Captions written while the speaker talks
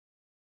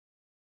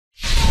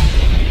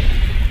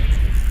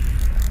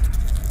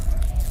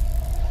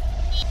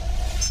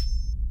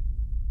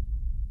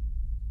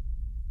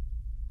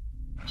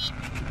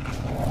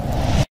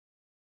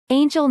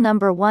Angel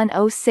number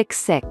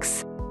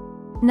 1066.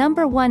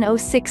 Number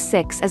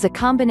 1066 is a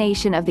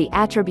combination of the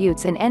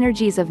attributes and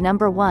energies of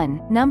number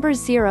 1, number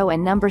 0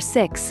 and number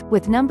 6,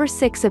 with number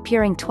 6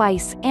 appearing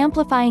twice,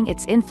 amplifying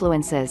its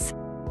influences.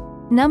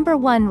 Number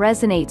 1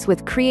 resonates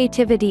with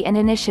creativity and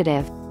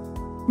initiative.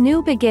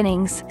 New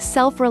beginnings,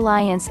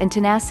 self-reliance and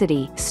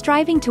tenacity,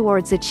 striving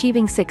towards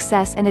achieving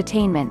success and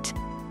attainment.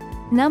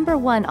 Number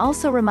 1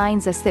 also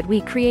reminds us that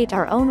we create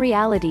our own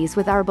realities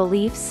with our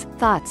beliefs,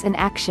 thoughts and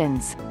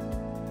actions.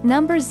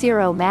 Number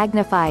 0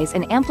 magnifies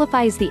and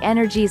amplifies the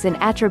energies and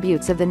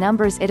attributes of the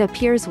numbers it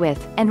appears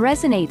with, and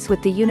resonates with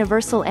the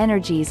universal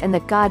energies and the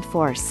God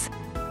force.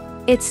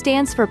 It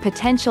stands for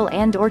potential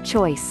and/or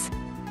choice,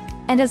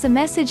 and is a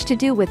message to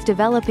do with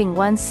developing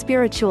one's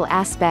spiritual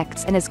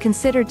aspects, and is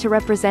considered to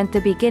represent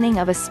the beginning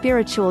of a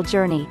spiritual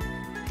journey,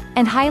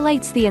 and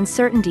highlights the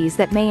uncertainties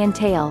that may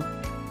entail.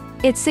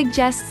 It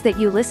suggests that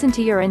you listen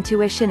to your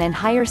intuition and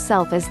higher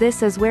self, as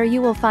this is where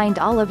you will find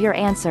all of your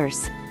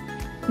answers.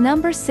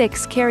 Number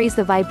 6 carries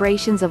the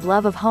vibrations of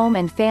love of home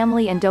and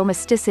family and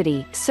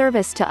domesticity,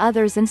 service to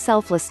others and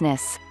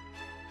selflessness.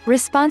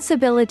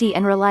 Responsibility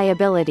and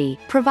reliability,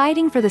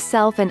 providing for the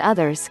self and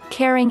others,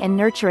 caring and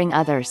nurturing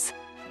others.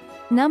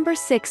 Number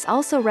 6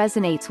 also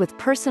resonates with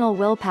personal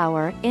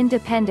willpower,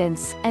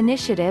 independence,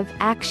 initiative,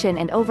 action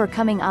and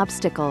overcoming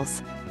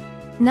obstacles.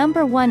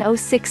 Number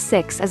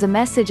 1066 is a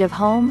message of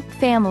home,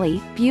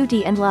 family,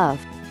 beauty and love.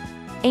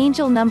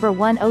 Angel number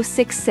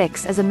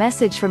 1066 is a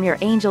message from your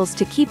angels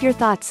to keep your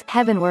thoughts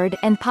heavenward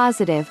and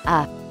positive,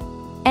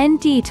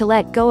 and to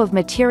let go of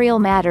material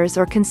matters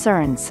or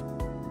concerns.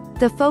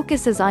 The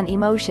focus is on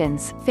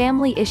emotions,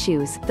 family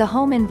issues, the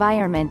home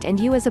environment and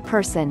you as a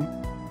person.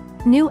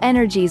 New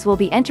energies will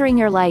be entering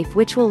your life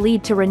which will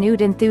lead to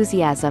renewed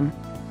enthusiasm.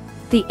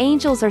 The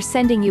angels are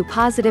sending you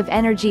positive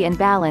energy and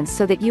balance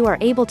so that you are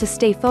able to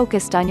stay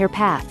focused on your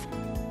path.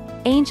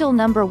 Angel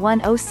number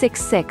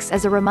 1066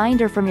 is a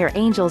reminder from your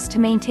angels to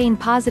maintain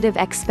positive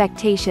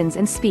expectations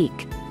and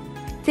speak,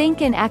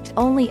 think and act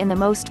only in the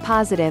most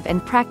positive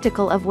and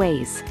practical of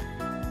ways.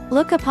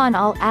 Look upon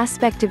all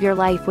aspect of your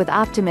life with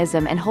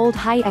optimism and hold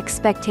high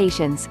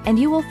expectations, and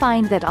you will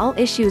find that all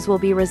issues will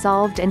be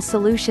resolved and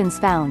solutions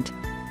found.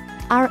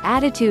 Our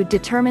attitude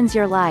determines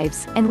your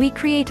lives, and we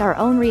create our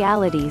own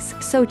realities,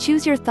 so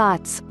choose your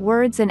thoughts,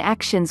 words and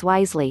actions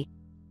wisely.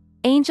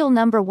 Angel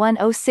number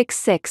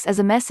 1066 is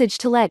a message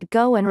to let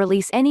go and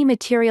release any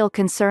material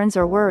concerns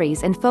or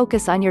worries and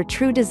focus on your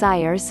true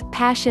desires,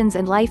 passions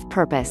and life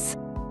purpose.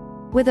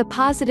 With a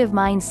positive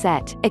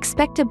mindset,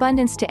 expect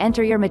abundance to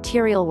enter your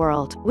material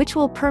world, which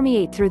will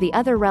permeate through the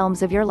other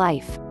realms of your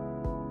life.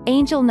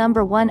 Angel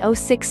number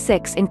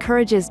 1066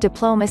 encourages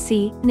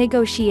diplomacy,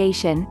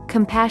 negotiation,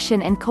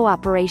 compassion and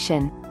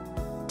cooperation.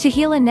 To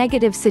heal a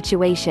negative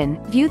situation,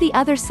 view the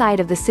other side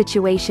of the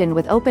situation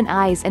with open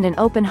eyes and an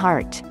open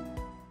heart.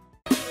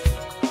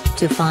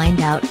 To find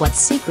out what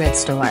secret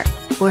store,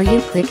 or you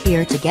click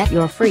here to get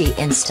your free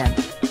instant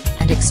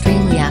and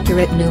extremely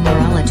accurate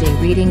numerology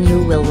reading.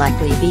 You will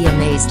likely be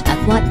amazed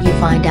at what you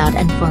find out,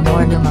 and for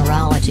more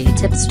numerology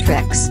tips,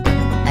 tricks,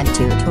 and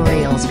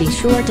tutorials, be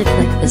sure to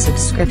click the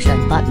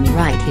subscription button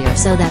right here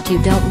so that you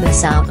don't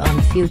miss out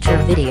on future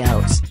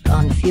videos.